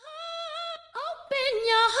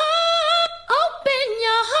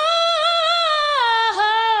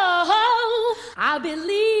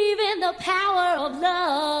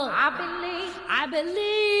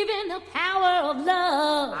believe in the power of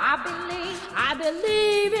love. I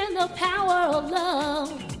believe in the power of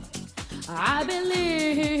love. I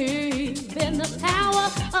believe in the power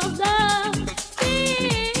of love.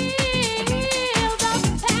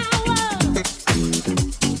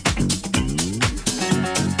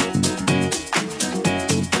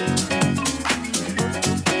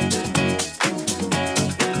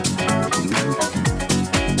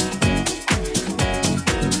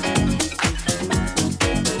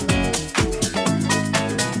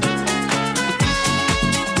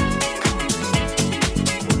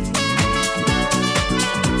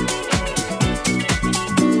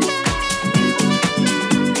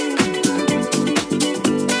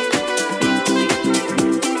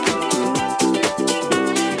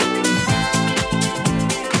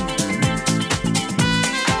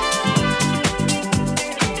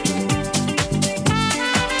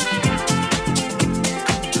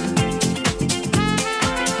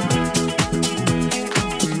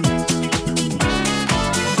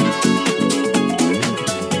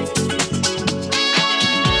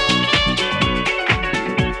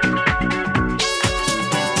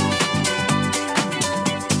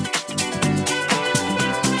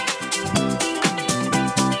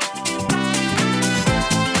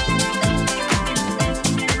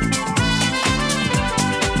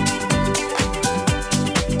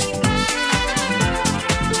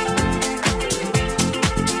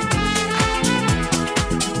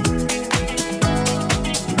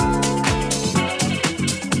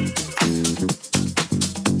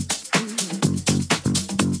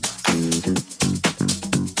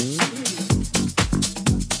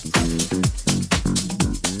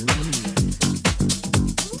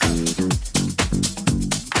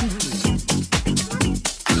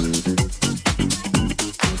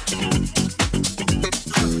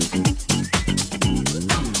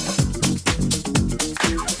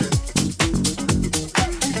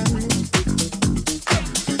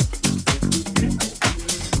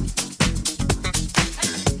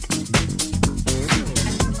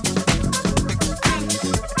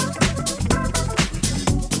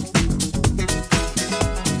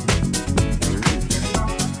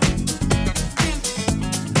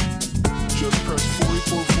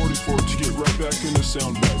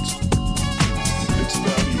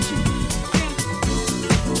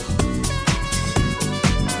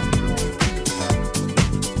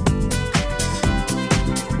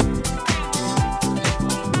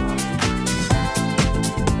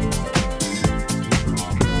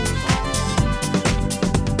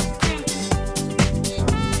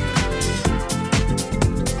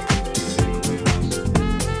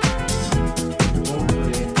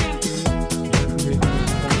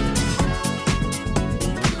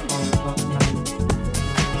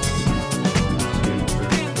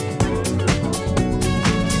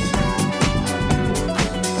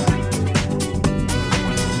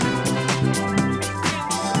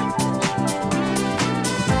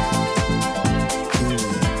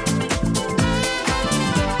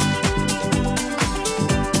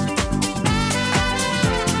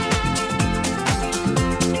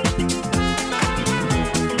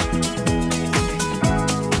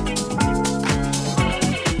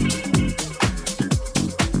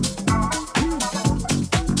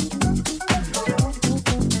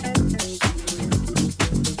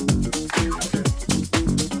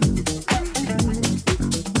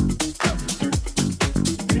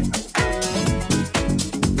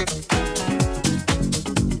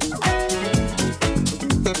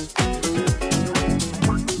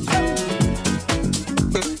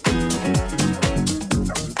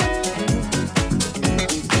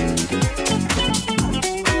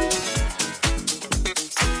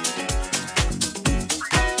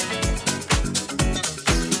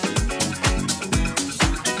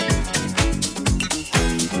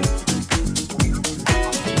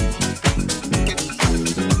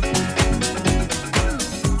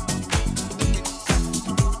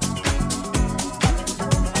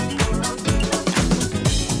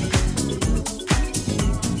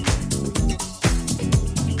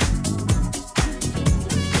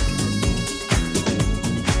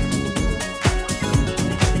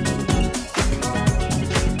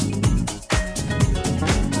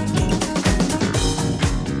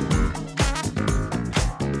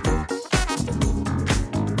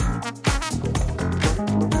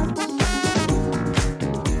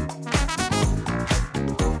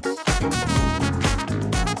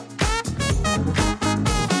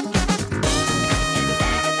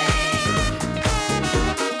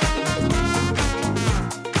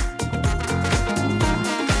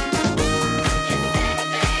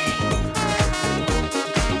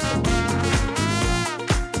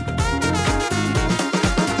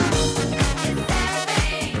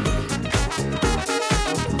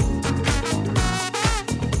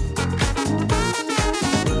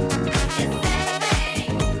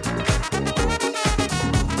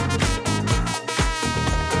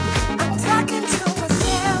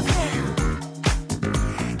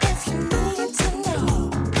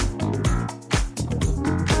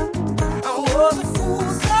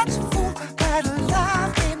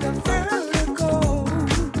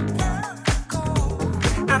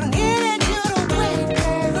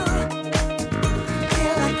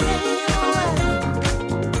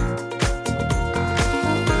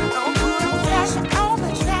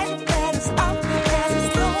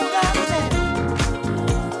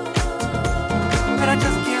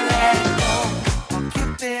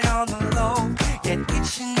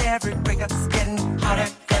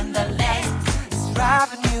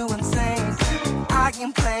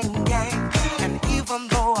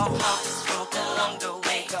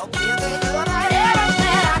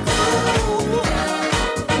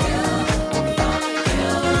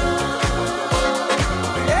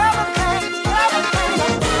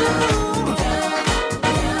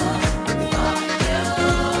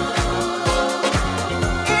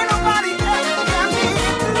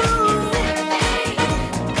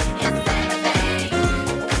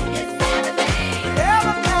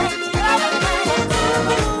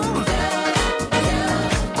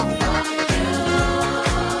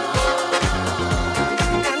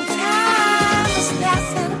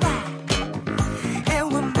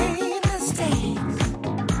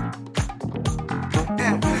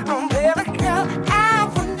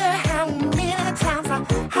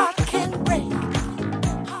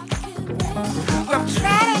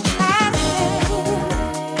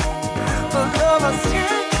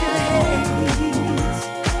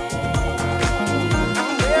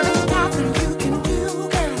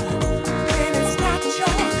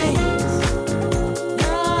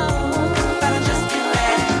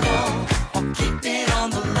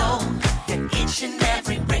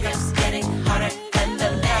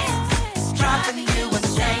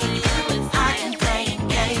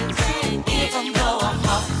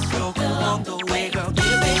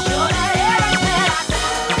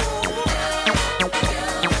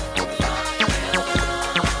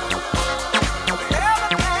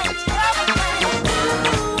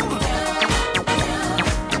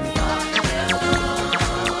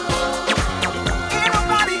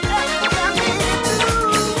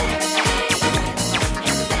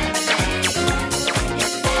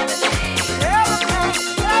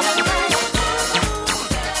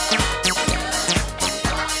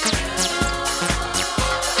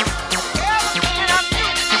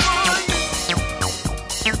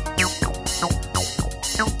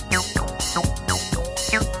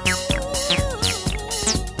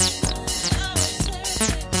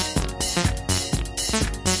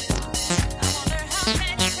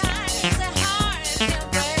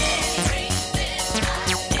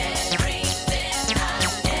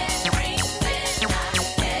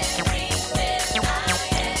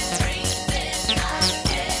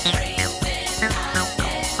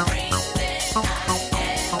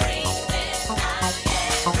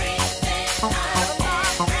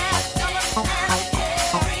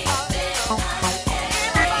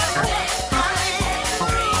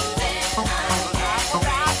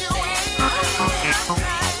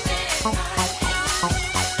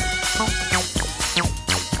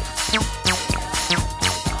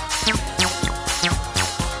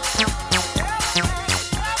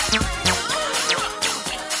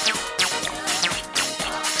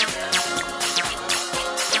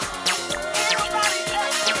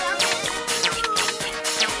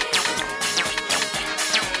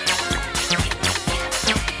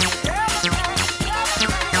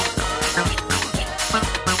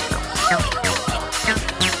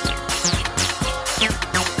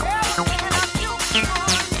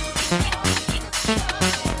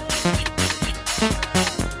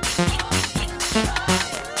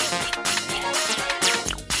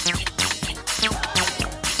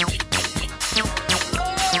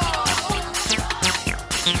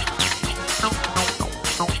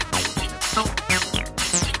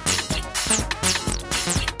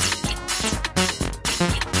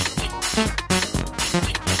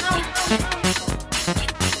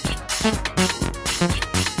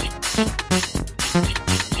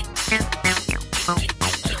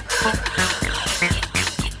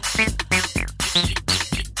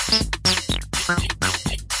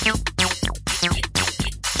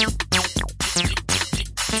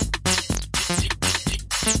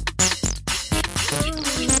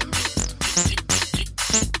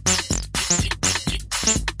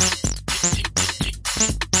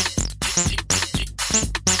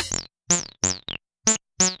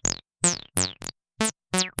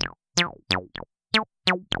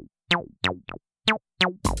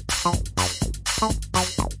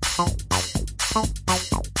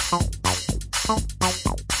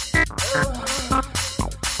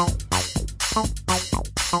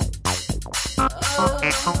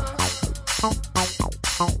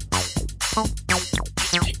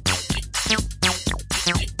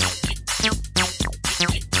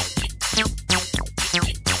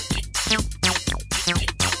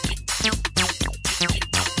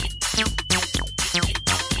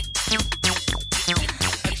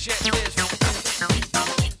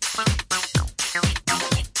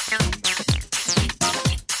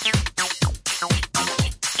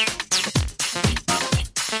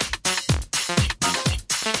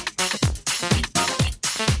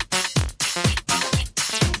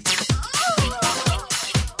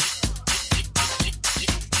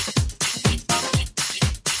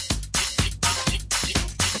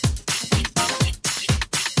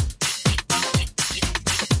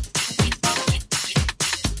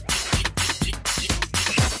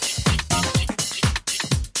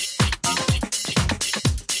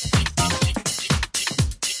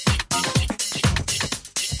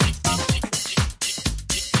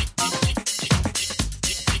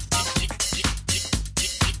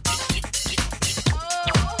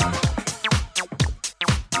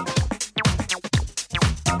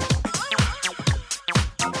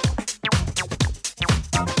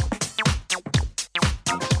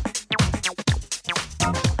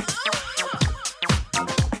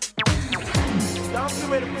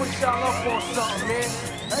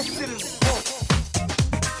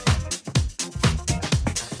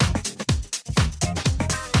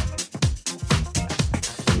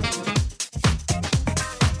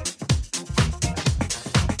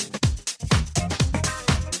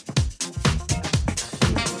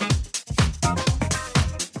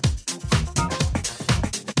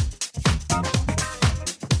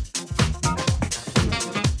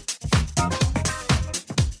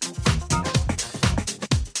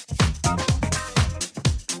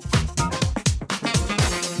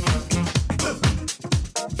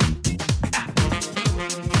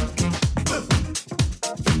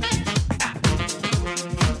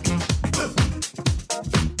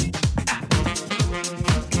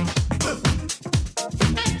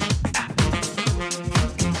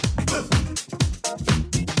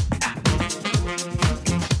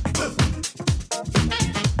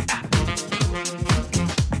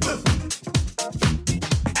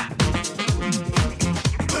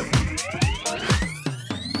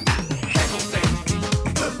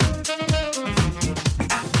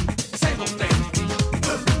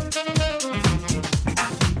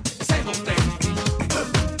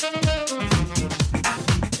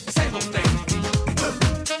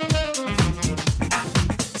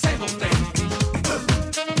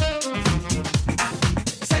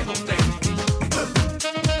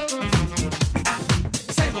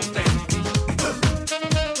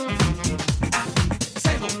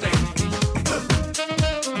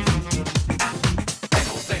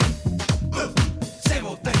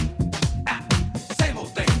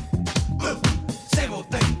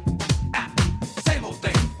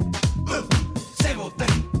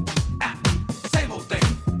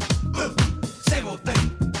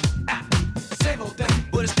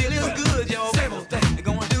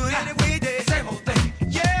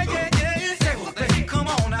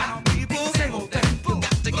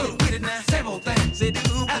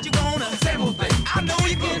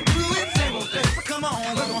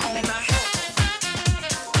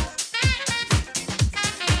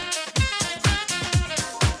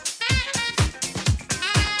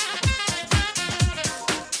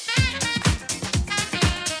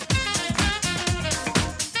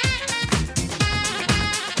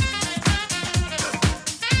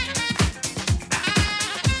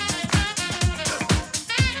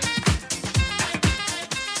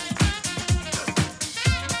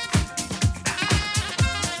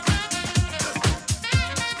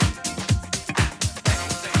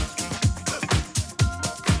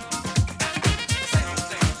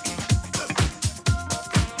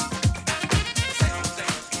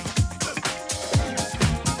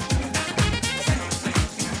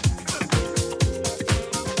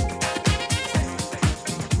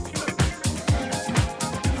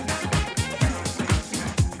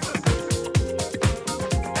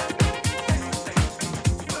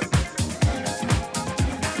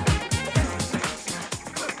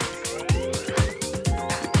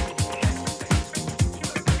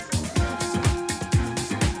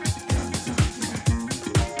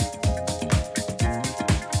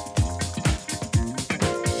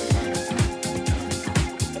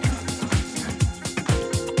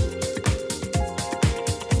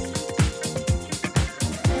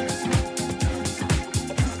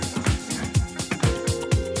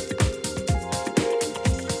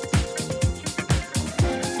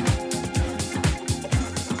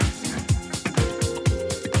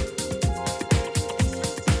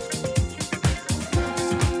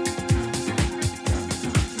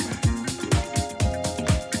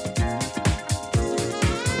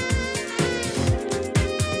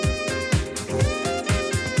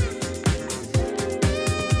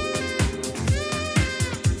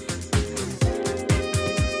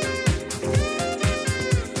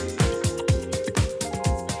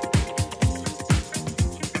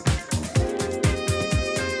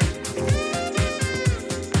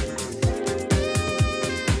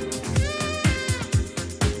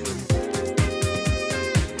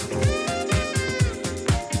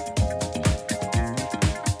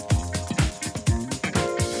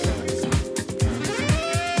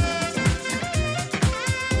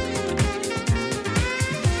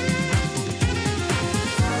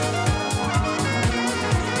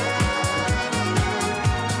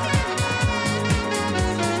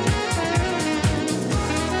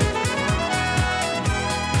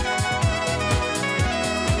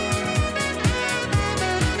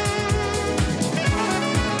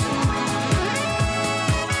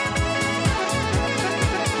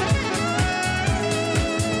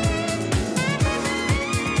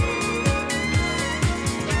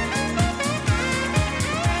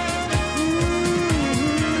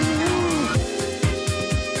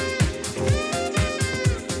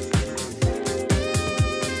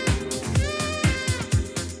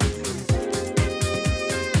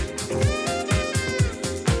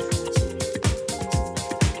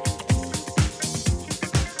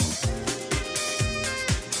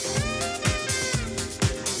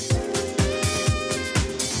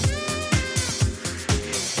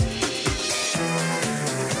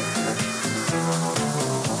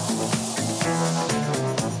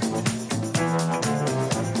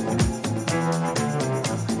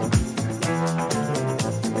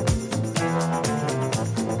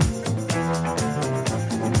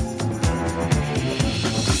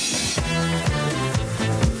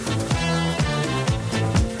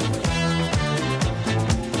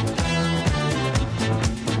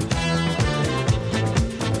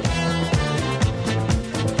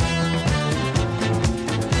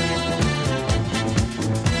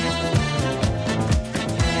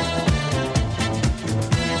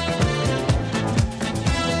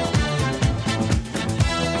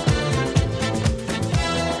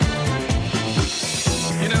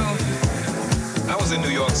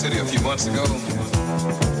 York City a few months ago,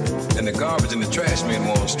 and the garbage and the trash men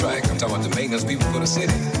were on strike. I'm talking about the maintenance people for the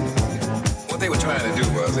city. What they were trying to do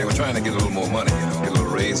was they were trying to get a little more money, get a little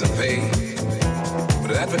raise in pay.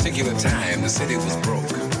 But at that particular time, the city was broke.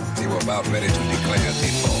 They were about ready to declare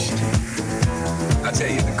default. I tell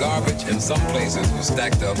you, the garbage in some places was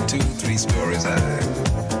stacked up 2-3 stories high.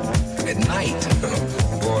 At night,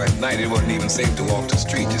 boy, at night it wasn't even safe to walk the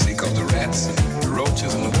street, you see, because the rats, the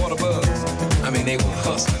roaches, and the water bugs, I mean, they were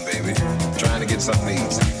hustling, baby, trying to get something to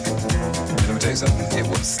eat. And let me tell you something, it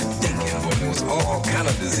was stinking, boy. There was all kind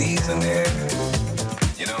of disease in there,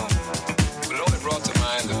 But it only brought to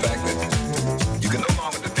mind the fact that you can no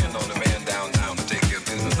longer depend on the man downtown to take care of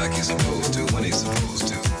business like he's supposed to, when he's supposed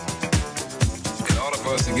to. In order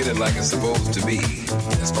for us to get it like it's supposed to be,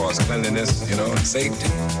 as far as cleanliness, and safety,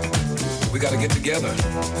 we got to get together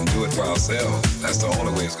and do it for ourselves. That's the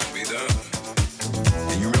only way it's going to be done.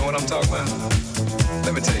 And you know what I'm talking about?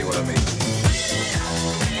 Let me tell you what I mean.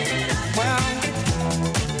 Well,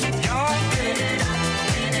 y'all get it.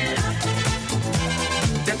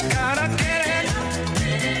 You gotta get it.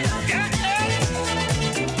 Get it.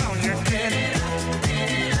 Oh, you get it.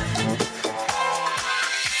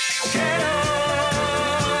 Get up.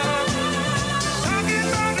 Talking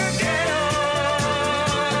about the get up.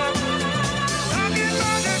 Talking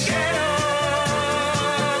about the get up.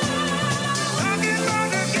 Talking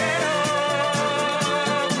about the get up.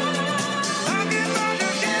 Talking about the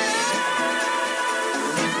get up.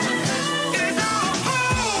 It's our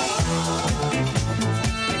home.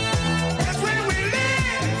 That's where we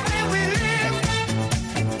live,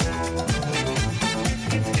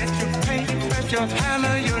 Get your paint, brush your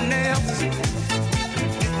hammer, your nails.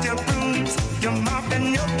 Get your brooms, your mop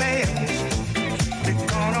and your pails. We're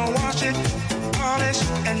gonna wash it, polish,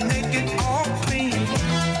 and make it all clean.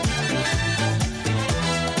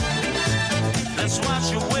 Let's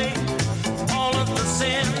wash away all of the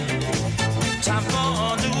sin. Time for a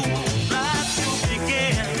new life to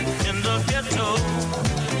begin in the ghetto.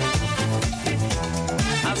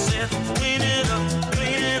 I said, clean it up,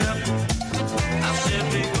 clean it up. I said,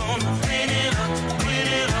 we're gonna clean it up,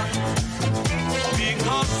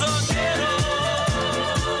 because the ghetto.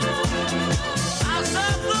 I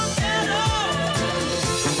said the ghetto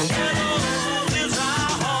is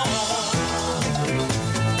our home.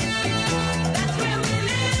 That's where we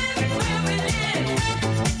live.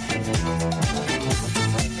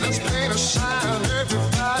 Let's paint a sign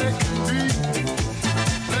everybody can read.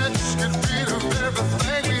 Let's get rid of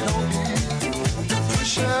everything we don't need. The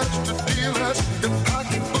pushers, the dealers, the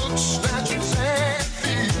pocketbook snatchers and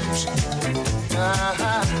thieves.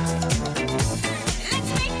 Let's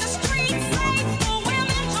make the streets safe for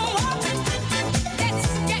women to walk. Let's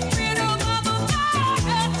get rid of all the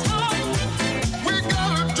bad talk. We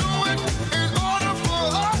gotta do it in order for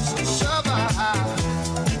us to survive.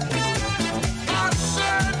 I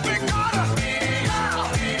said we gotta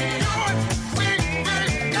do it. We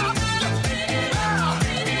got to.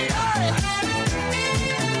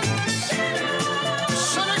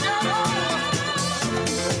 So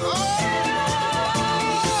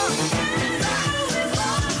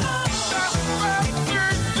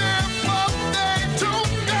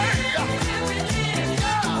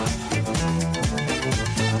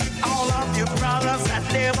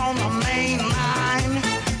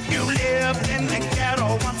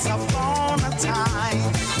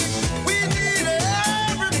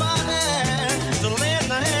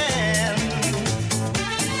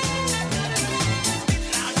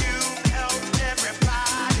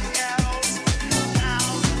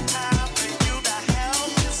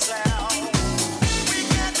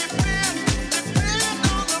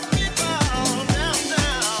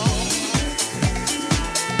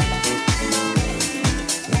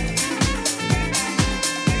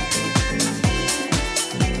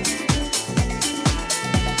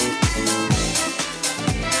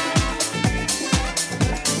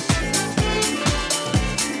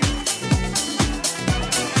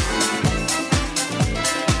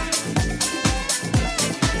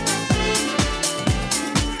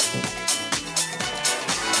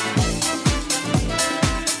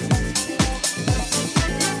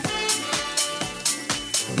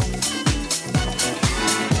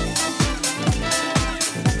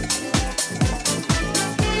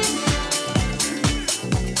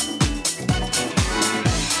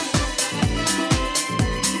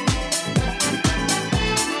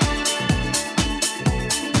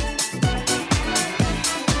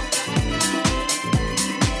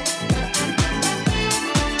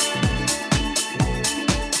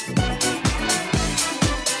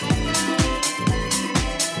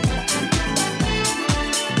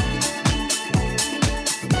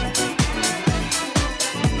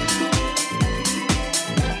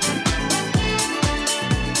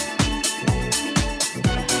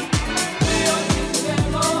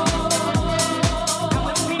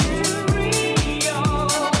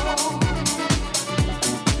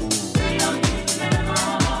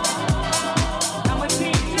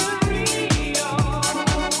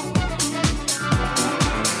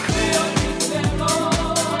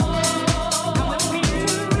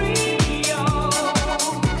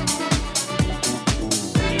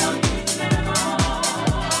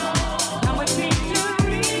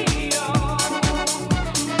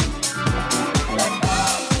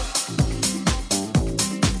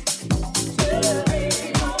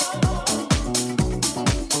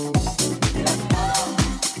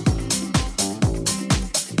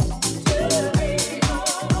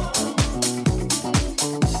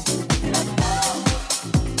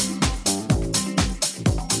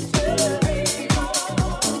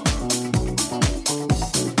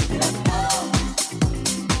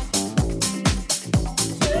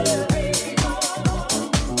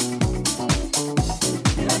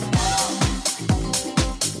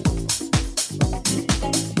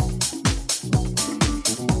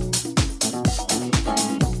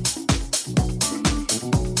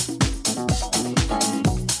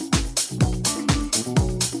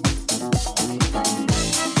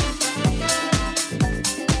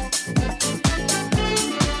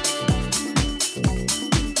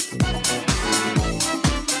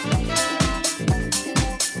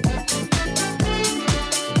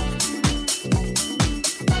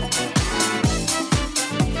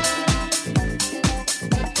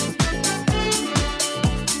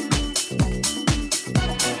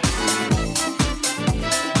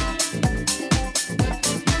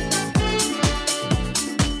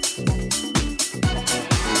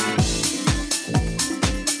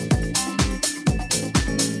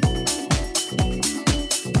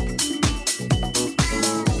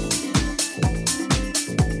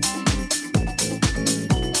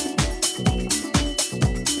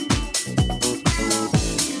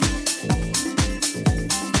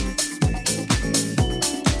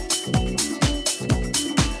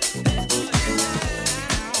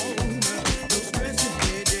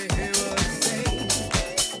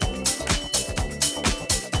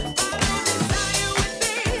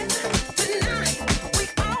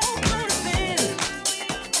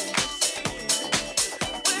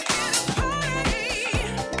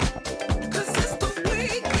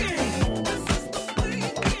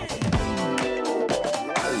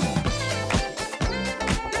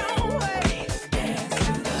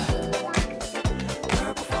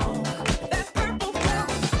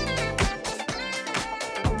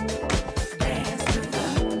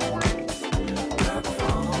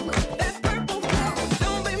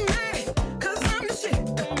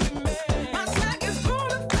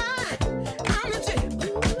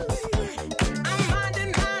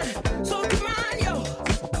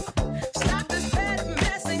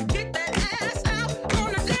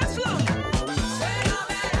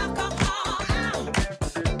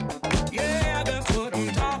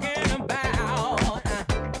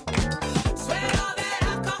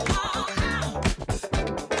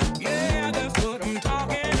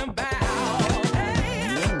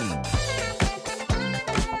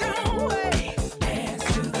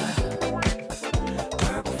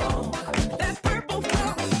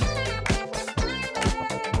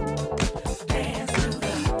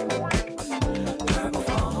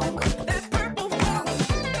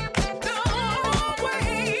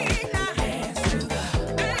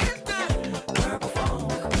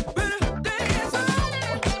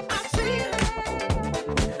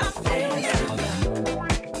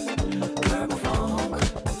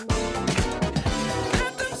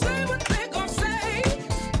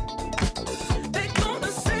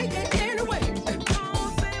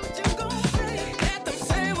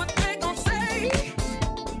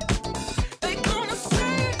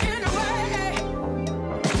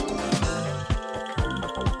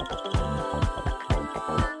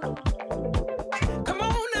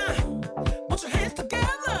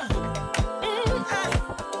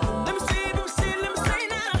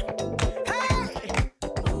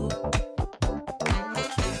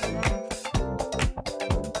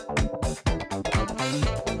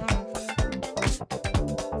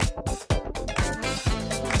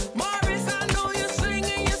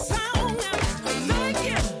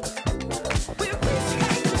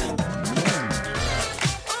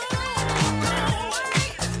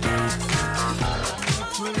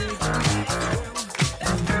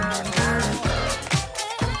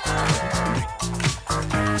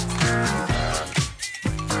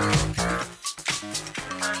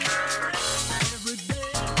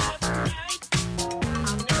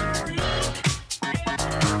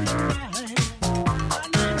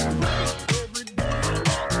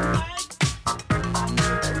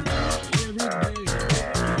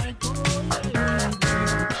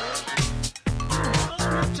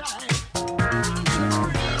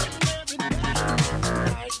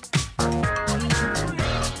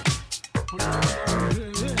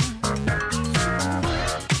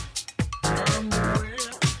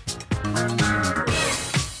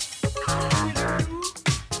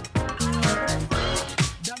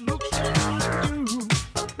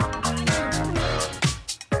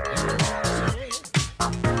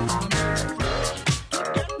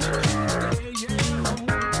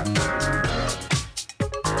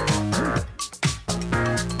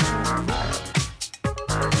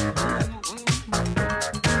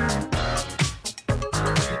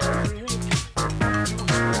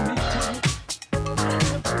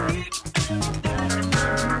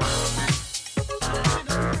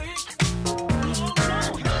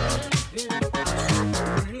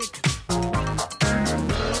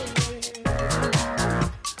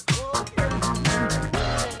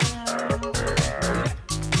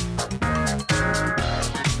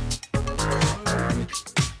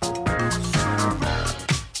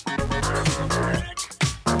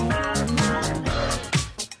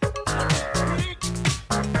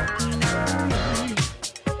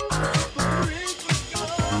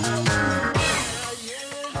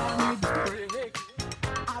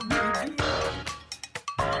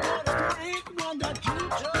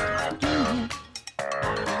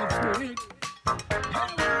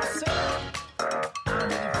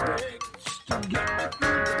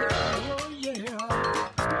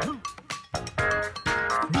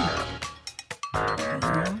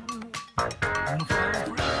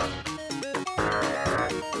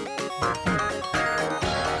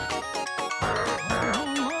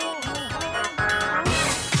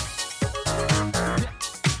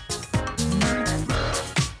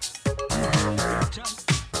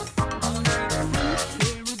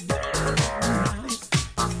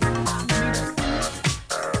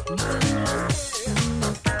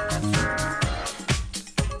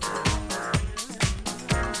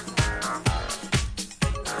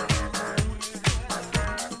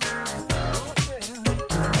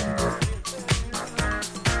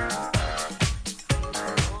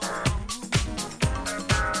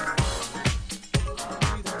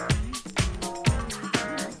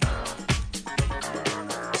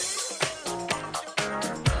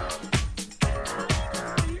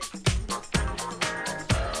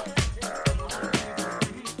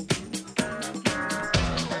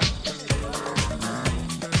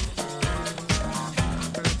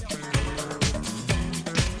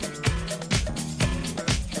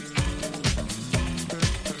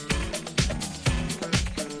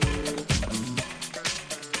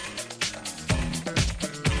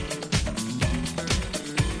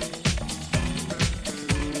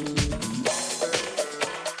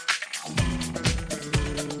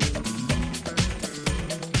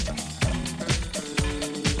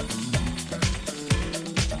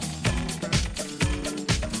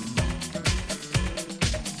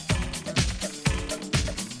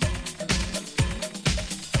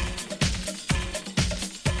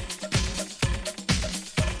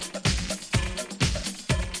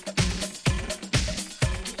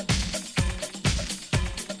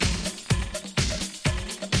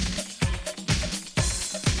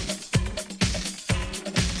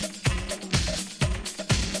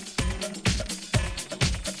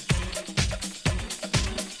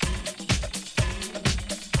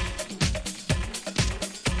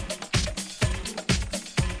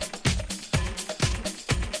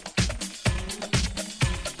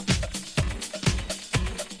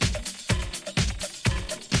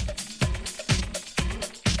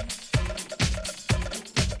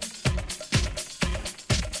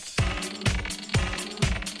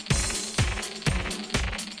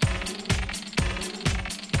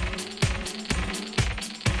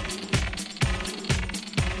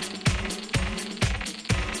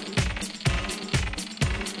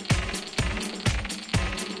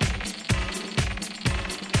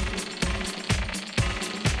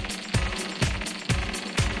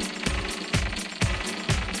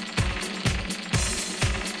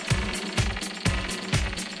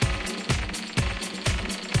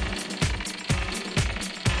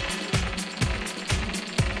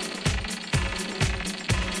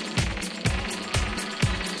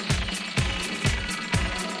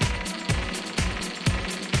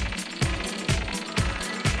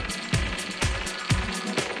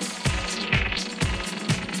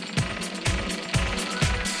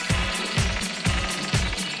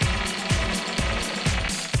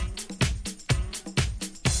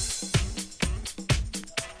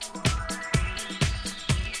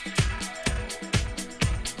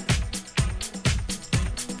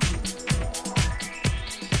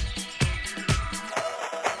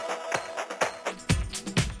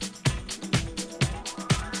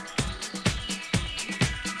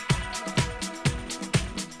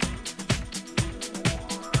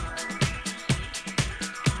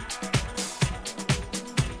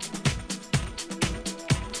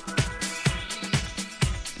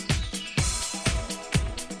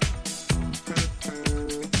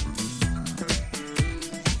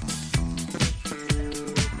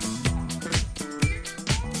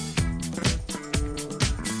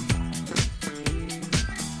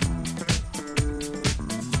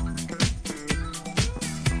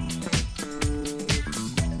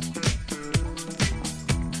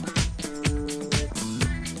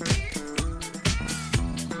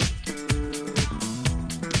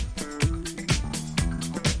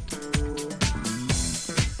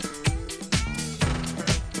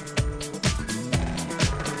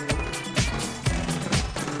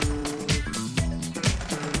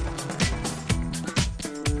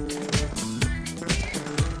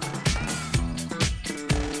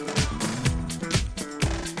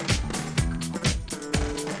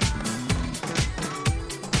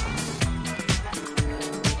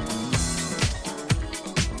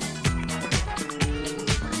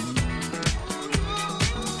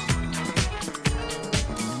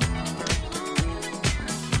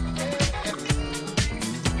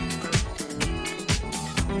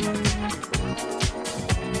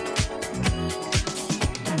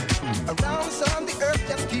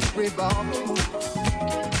ballroom,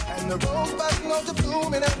 and the rosebuds know to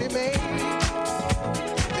bloom in early May.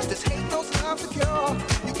 If this hate no love to cure,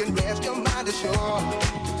 you can rest your mind assured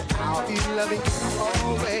that I'll be loving you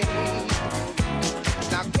always.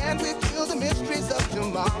 Now can we feel the mysteries of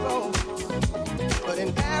tomorrow? But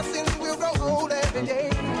in passing we'll grow old every day.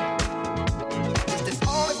 If this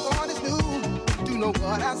all is born is new, do know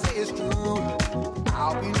what I say is true.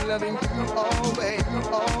 I'll be loving you always,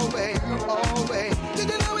 always, always. Did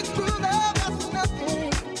you know it's true love that's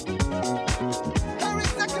nothing? Every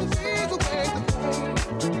second fades away the pain.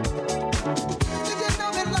 Did you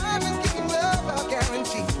know that life is giving love a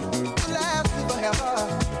guarantee to last forever?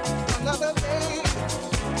 Another day.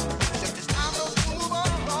 Just as time goes move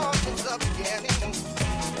on since the beginning,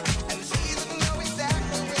 and the seasons know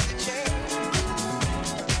exactly when to change.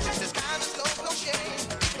 Just as time is no shame,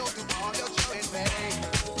 go through all your joy and pain.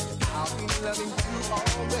 I'll be loving you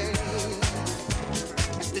always.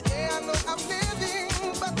 It's the day I know I'm living,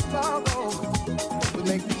 but tomorrow will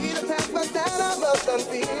make me the path back that I must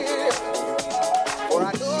unfear. For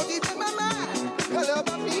I know deep in my mind, the love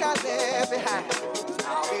of me I left behind.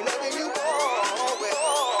 I'll be loving you always,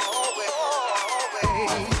 always,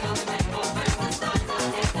 always.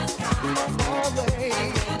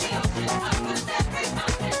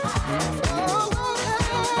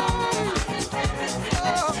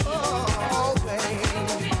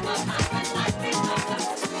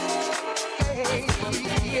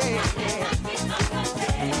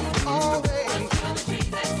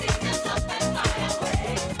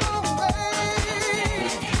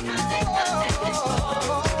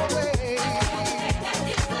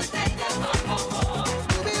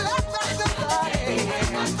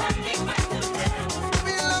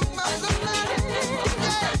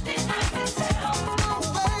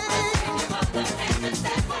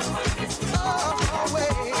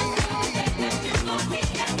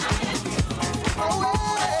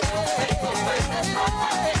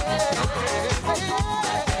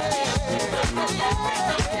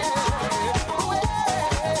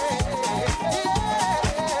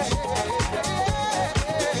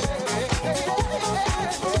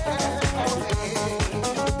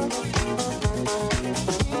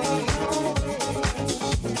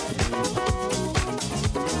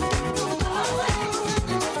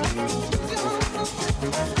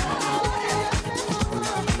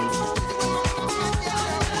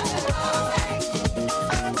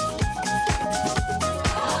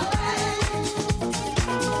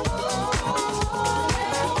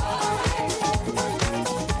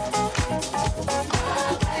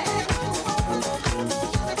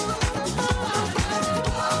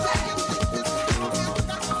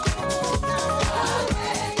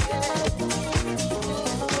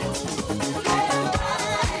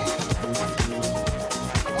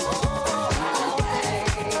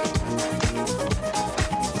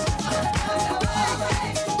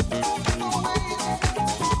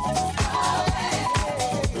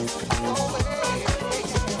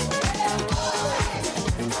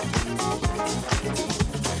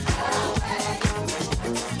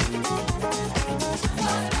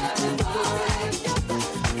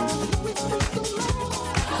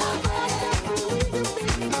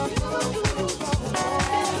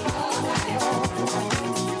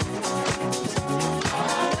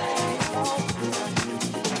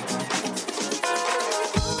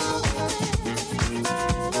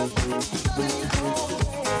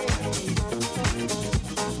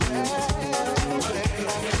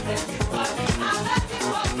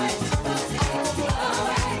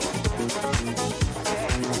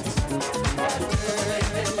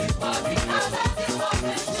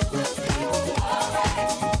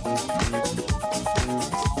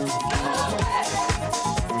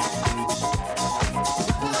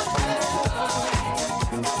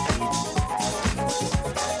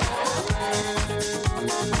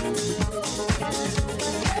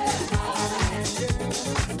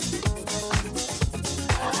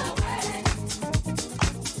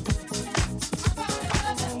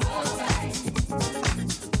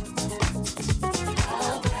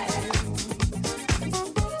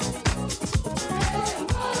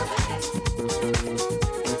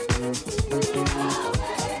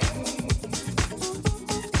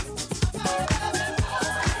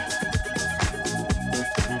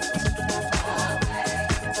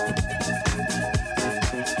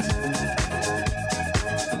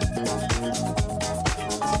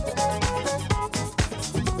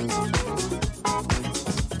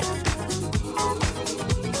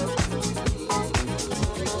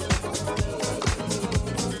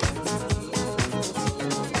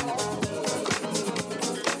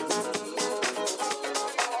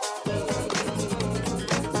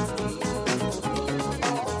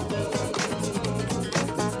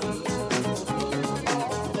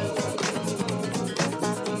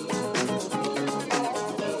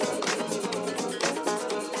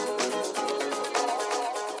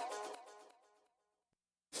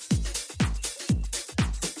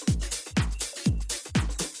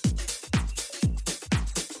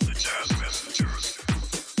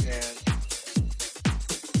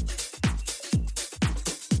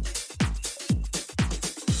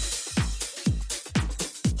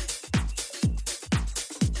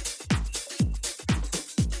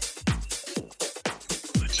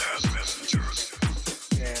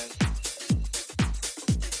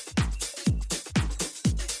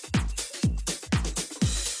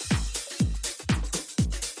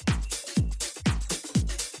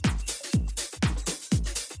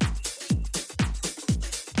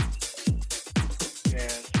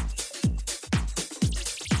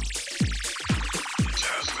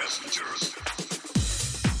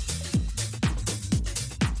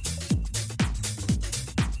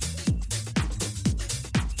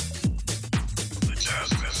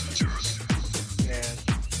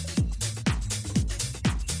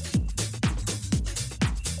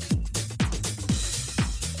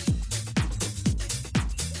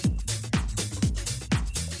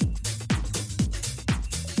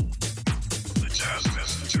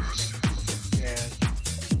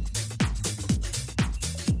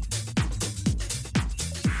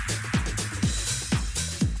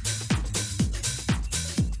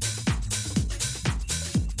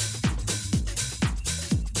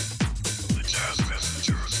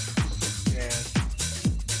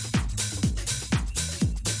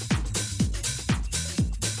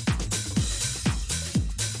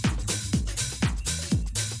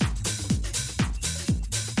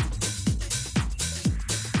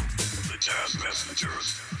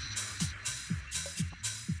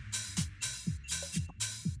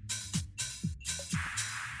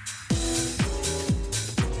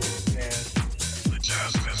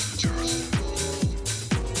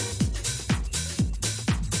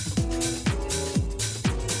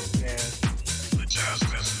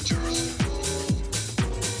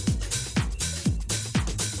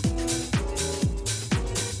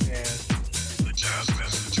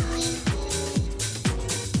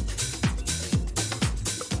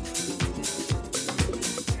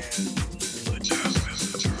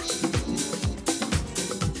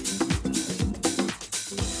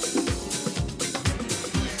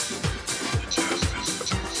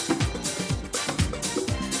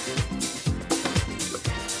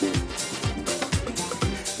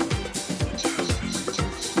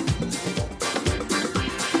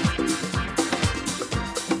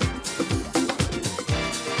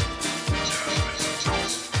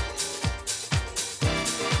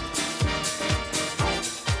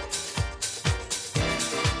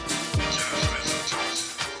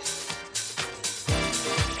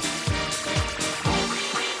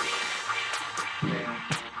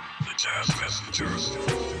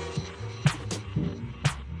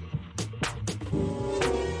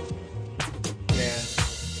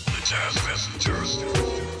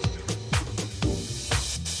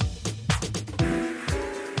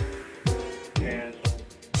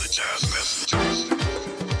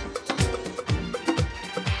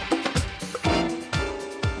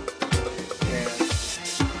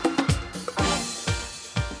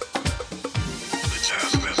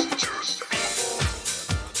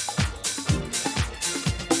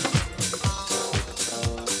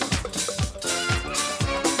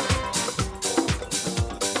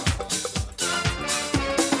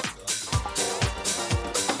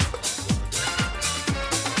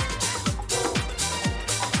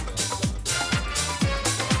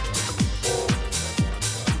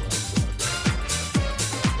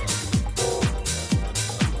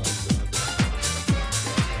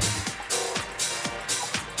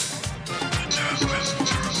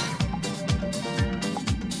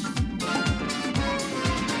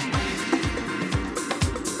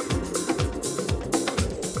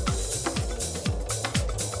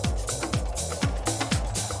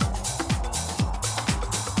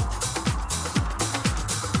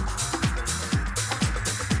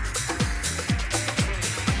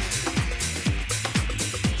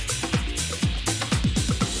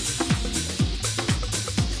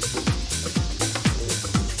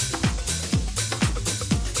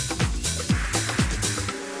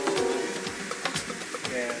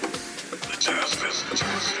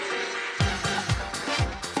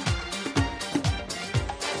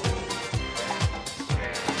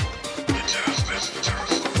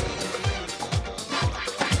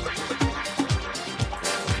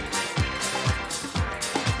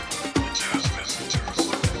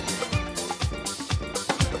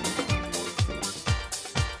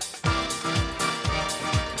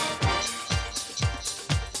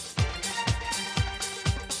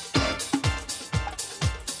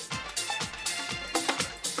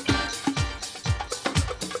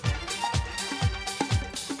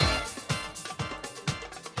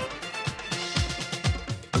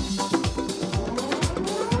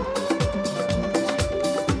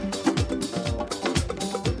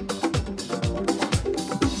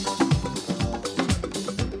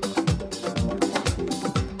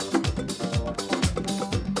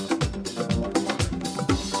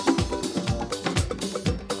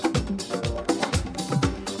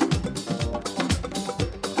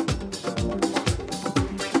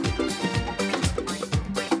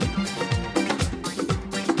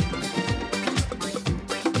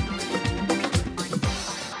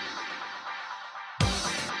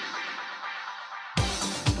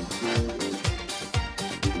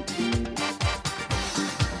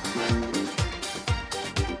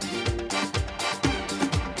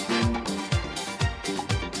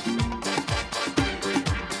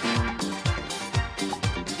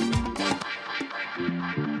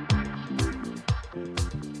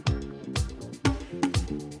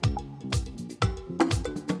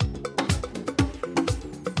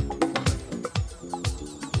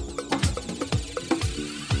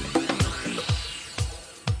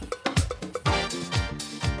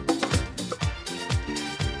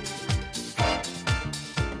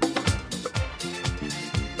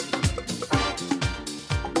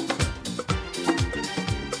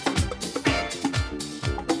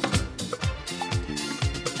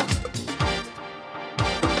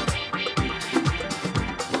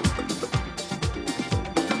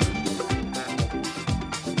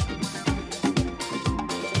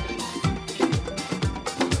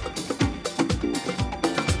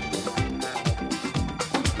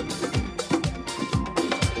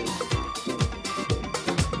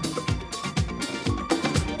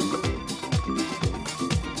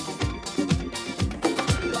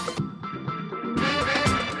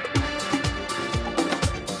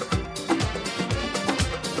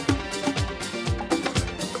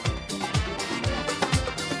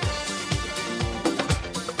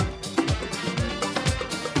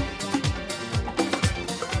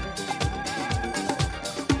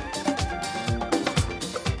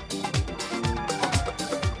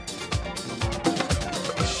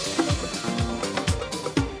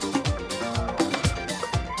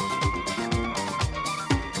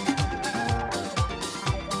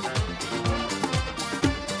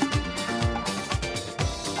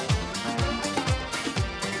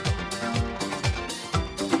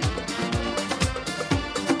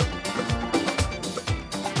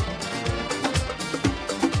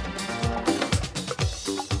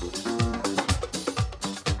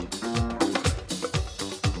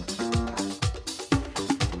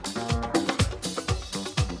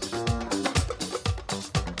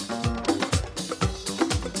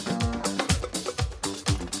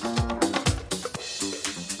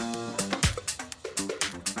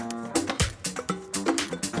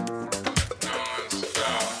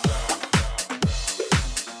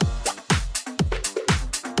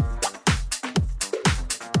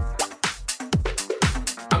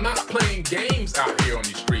 here on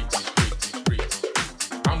these streets.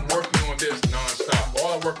 I'm working on this non-stop.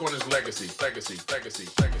 All I work on is legacy.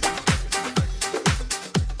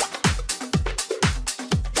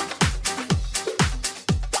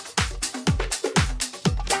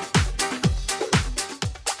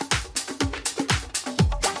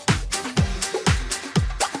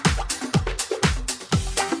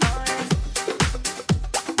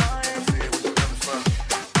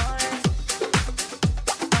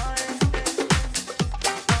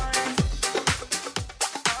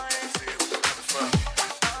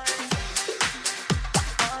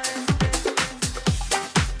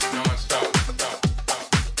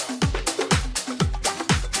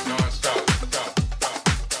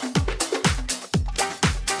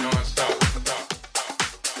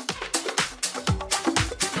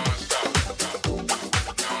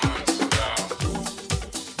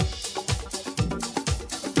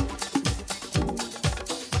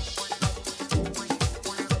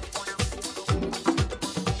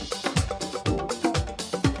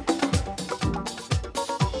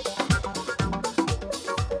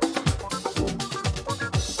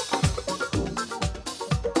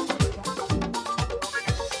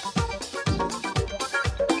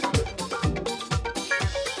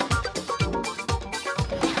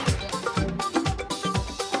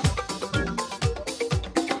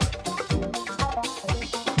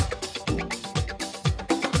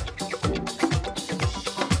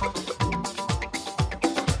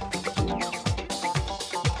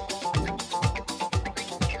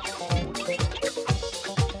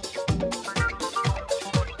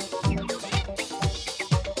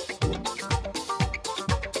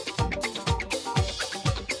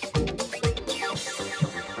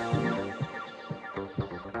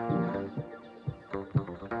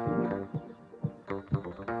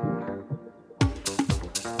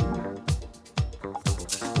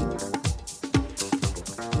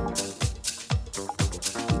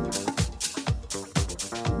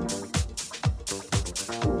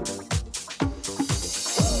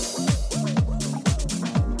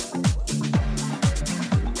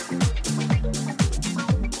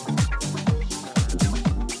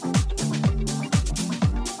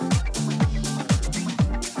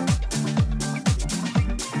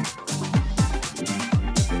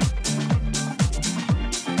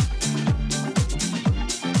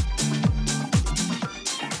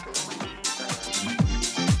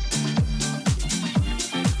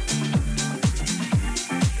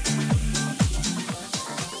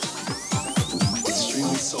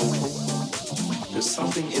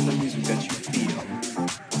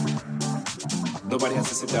 Nobody has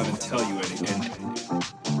to sit down and tell you anything.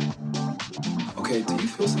 Okay, do you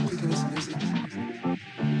feel something in this music?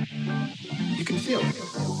 You can feel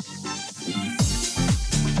it.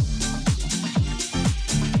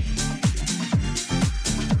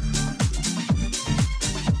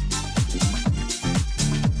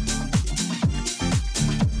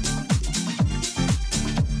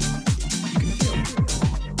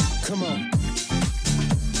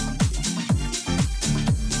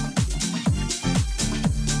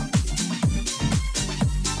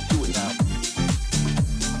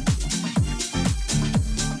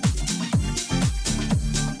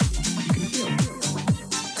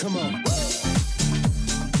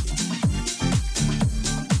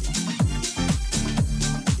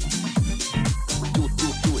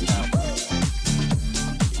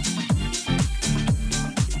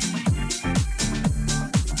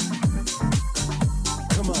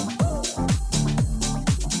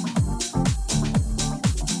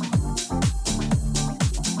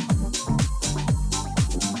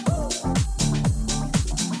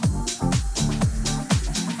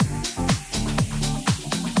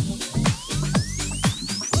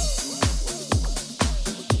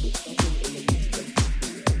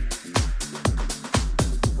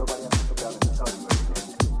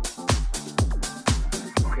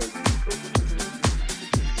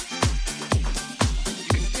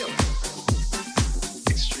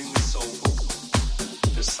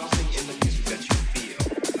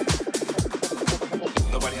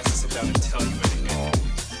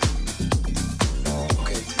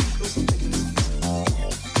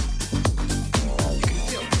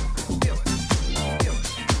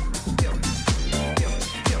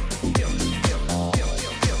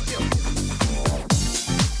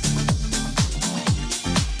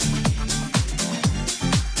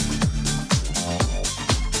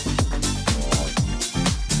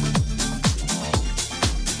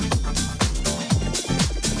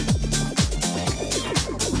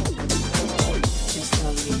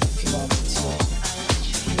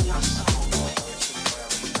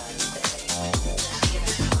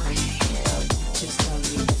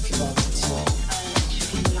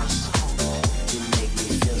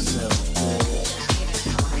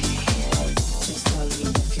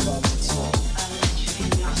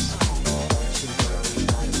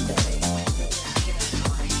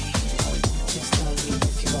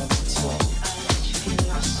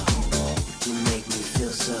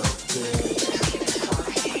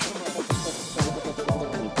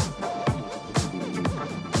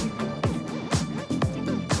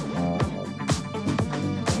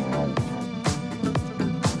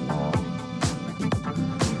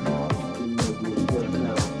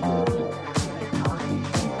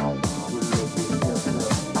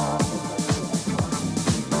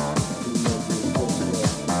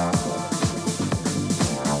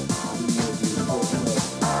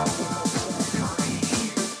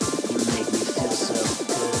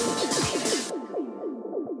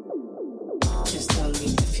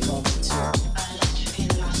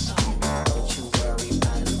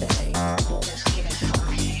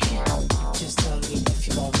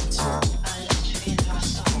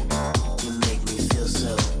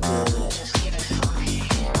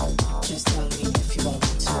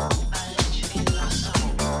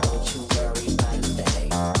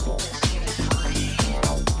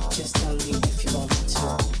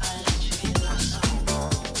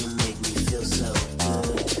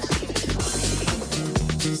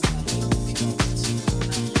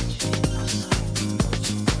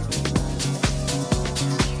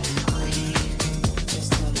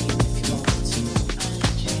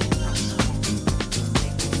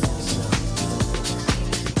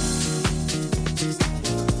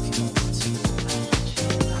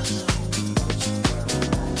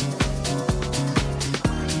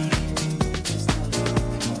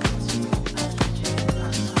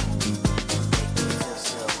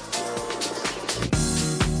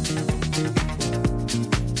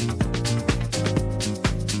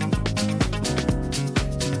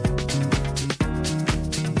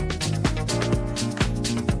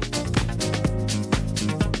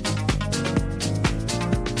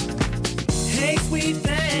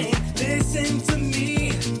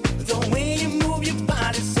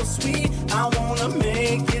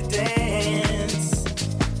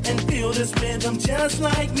 this rhythm just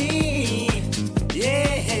like me.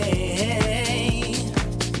 Yeah.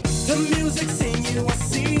 The music's in you, I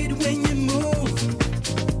see it when you move.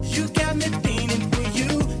 You got me feeling for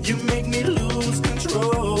you, you make me lose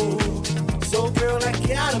control. So girl, I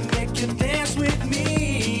gotta make you dance with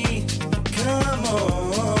me. Come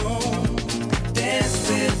on, dance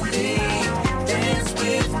with me, dance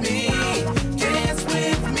with me, dance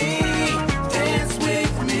with me, dance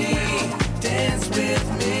with me, dance with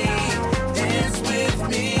me, dance with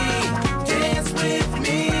me, dance with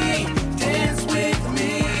me, dance with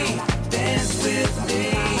me, dance with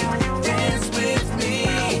me, dance with me,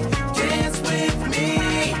 dance with me,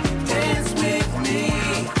 dance with me,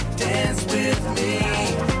 dance with me,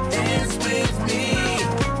 dance with me,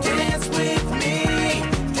 dance with me,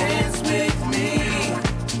 dance with me.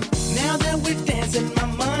 Now that we're dancing, my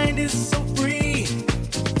mind is so free.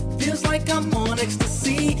 Feels like I'm on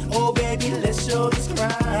ecstasy. Oh baby, let's show this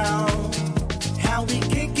crowd how we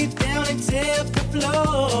can get down and tap the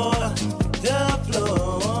floor, the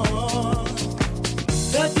floor.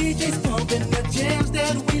 The DJ's pumping the jams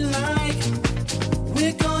that we like.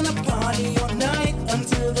 We're gonna party all night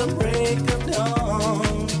until the break of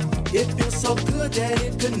dawn. It feels so good that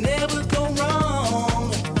it could never go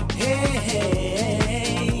wrong. Hey,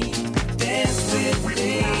 hey, dance with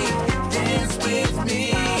me, dance with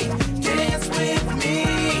me, dance with me,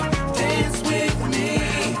 dance with me,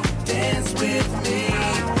 dance with me,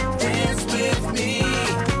 dance with me, dance with me,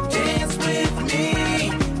 dance with me,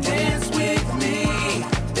 dance with me,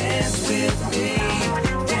 dance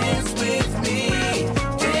with me,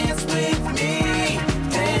 dance with me, dance with me,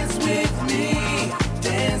 dance with me,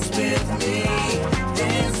 dance with me, dance with me,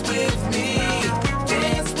 dance with me.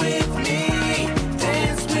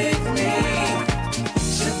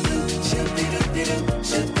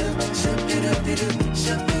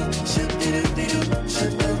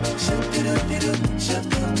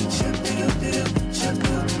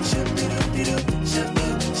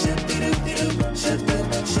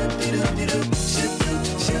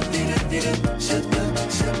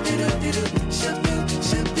 Shut